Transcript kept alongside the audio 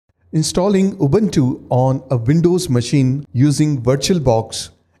Installing Ubuntu on a Windows machine using VirtualBox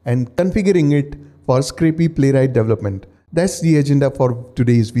and configuring it for Scrapy-Playwright development. That's the agenda for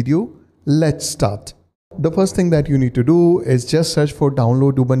today's video. Let's start. The first thing that you need to do is just search for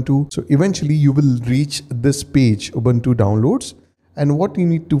download Ubuntu. So eventually you will reach this page, Ubuntu downloads. And what you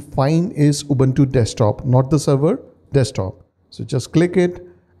need to find is Ubuntu desktop, not the server, desktop. So just click it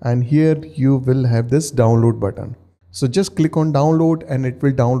and here you will have this download button. So just click on download and it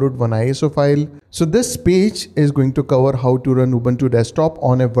will download one ISO file. So this page is going to cover how to run Ubuntu desktop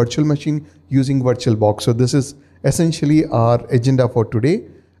on a virtual machine using VirtualBox. So this is essentially our agenda for today.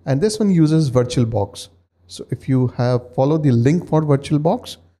 And this one uses VirtualBox. So if you have followed the link for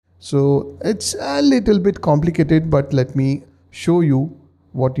VirtualBox, so it's a little bit complicated, but let me show you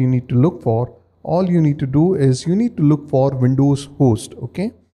what you need to look for. All you need to do is you need to look for Windows host.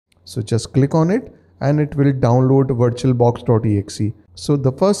 Okay. So just click on it and it will download virtualbox.exe. So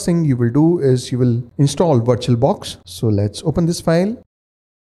the first thing you will do is you will install VirtualBox. So let's open this file.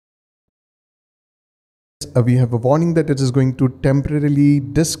 We have a warning that it is going to temporarily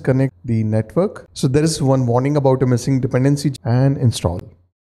disconnect the network. So there is one warning about a missing dependency and install.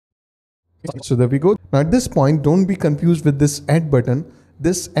 So there we go. Now at this point, don't be confused with this add button.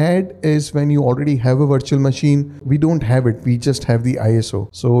 This add is when you already have a virtual machine. We don't have it. We just have the ISO.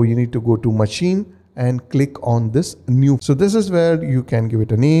 So you need to go to machine and click on this new. So this is where you can give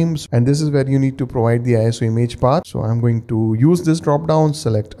it a name, and this is where you need to provide the ISO image path. So I'm going to use this drop down,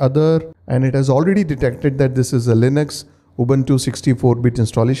 select other, and it has already detected that this is a Linux Ubuntu 64-bit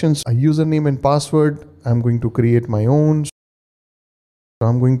installations. A username and password, I'm going to create my own. So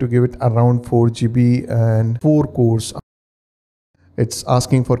I'm going to give it around 4 GB and 4 cores. It's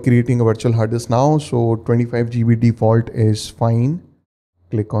asking for creating a virtual hard disk now. So 25 GB default is fine.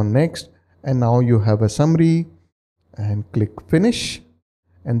 Click on next. And now you have a summary and click finish.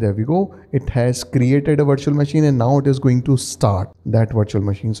 And there we go. It has created a virtual machine and now it is going to start that virtual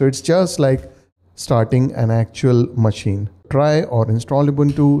machine. So it's just like starting an actual machine. Try or install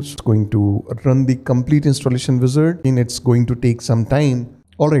Ubuntu. It's going to run the complete installation wizard and it's going to take some time.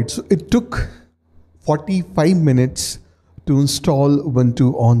 Alright, so it took 45 minutes to install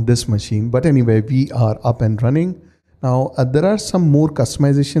Ubuntu on this machine. But anyway, we are up and running. Now, there are some more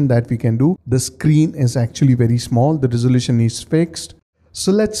customization that we can do. The screen is actually very small. The resolution is fixed.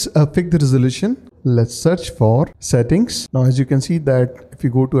 So let's fix the resolution. Let's search for settings. Now, as you can see that if you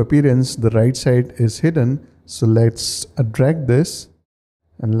go to appearance, the right side is hidden. So let's drag this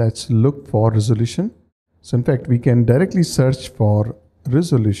and let's look for resolution. So in fact, we can directly search for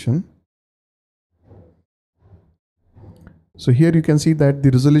resolution. So here you can see that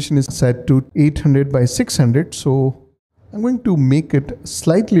the resolution is set to 800 by 600. So I'm going to make it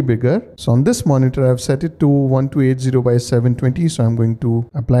slightly bigger. So on this monitor, I've set it to 1280 by 720. So I'm going to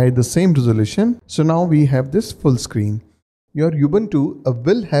apply the same resolution. So now we have this full screen. Your Ubuntu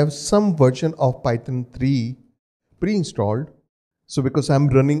will have some version of Python 3 pre-installed. So because I'm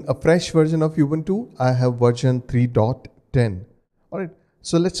running a fresh version of Ubuntu, I have version 3.10. All right,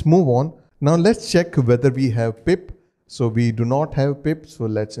 so let's move on. Now let's check whether we have pip. So we do not have pip. So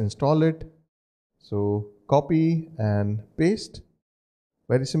let's install it. So copy and paste.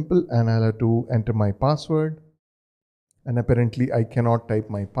 Very simple. And I'll have to enter my password. And apparently I cannot type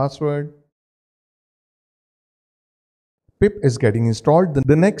my password. Pip is getting installed.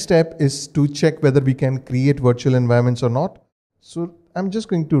 The next step is to check whether we can create virtual environments or not. So I'm just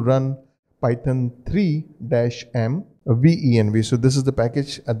going to run Python 3-m venv. So this is the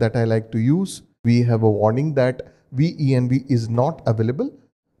package that I like to use. We have a warning that venv is not available,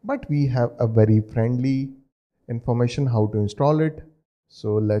 but we have a very friendly information how to install it.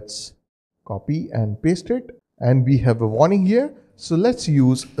 So let's copy and paste it. And we have a warning here. So let's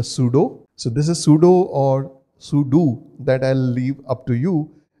use a sudo. So this is sudo or sudo that I'll leave up to you.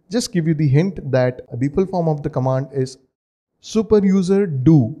 Just give you the hint that the full form of the command is superuser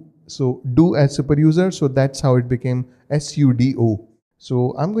do. So do as superuser. So that's how it became sudo.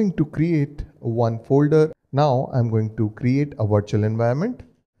 So I'm going to create one folder. Now I'm going to create a virtual environment.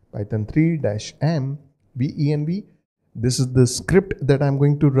 Python 3-m venv. This is the script that I'm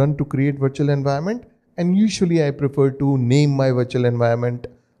going to run to create virtual environment. And usually I prefer to name my virtual environment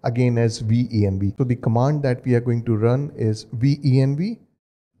again as venv. So the command that we are going to run is venv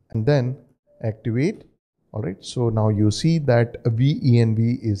and then activate. All right. So now you see that venv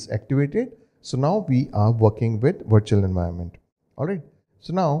is activated. So now we are working with virtual environment. All right.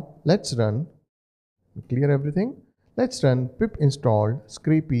 So now let's run, clear everything. Let's run pip install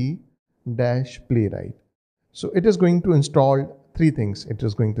Scrapy-Playwright. So it is going to install three things. It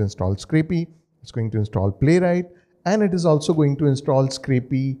is going to install Scrapy, it's going to install Playwright, and it is also going to install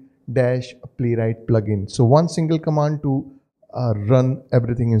Scrapy -playwright plugin. So one single command to run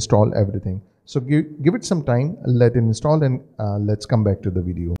everything, install everything. So give it some time, let it install, and let's come back to the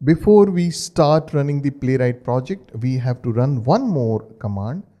video. Before we start running the Playwright project, we have to run one more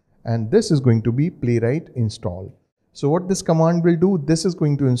command, and this is going to be Playwright install. So what this command will do, this is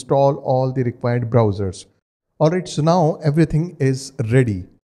going to install all the required browsers. Alright, so now everything is ready.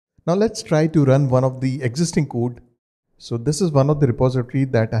 Now let's try to run one of the existing code. So this is one of the repository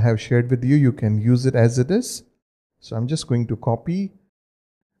that I have shared with you. You can use it as it is. So I'm just going to copy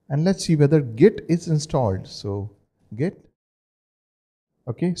and let's see whether Git is installed. So Git.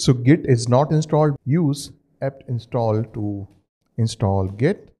 Okay, so Git is not installed. Use apt install to install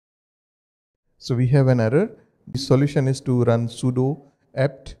Git. So we have an error. The solution is to run sudo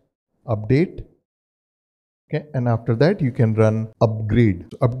apt update. Okay, and after that you can run upgrade.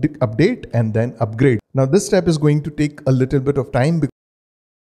 So update and then upgrade. Now this step is going to take a little bit of time.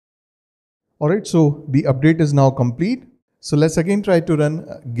 Alright, so the update is now complete. So let's again try to run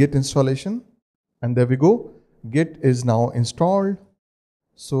git installation, and there we go. Git is now installed.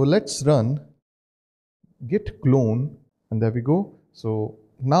 So let's run git clone, and there we go. So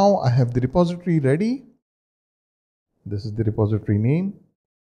now I have the repository ready. This is the repository name.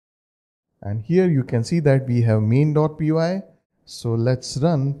 And here you can see that we have main.py. So let's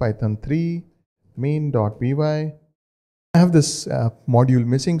run python 3 main.py. I have this module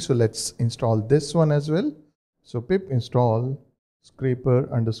missing, so let's install this one as well. So pip install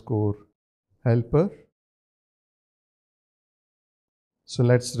scraper_helper. So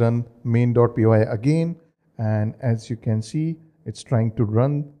let's run main.py again, and as you can see, it's trying to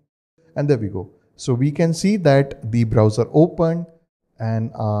run, and there we go. So we can see that the browser opened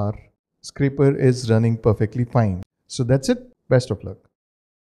and our scraper is running perfectly fine. So that's it. Best of luck.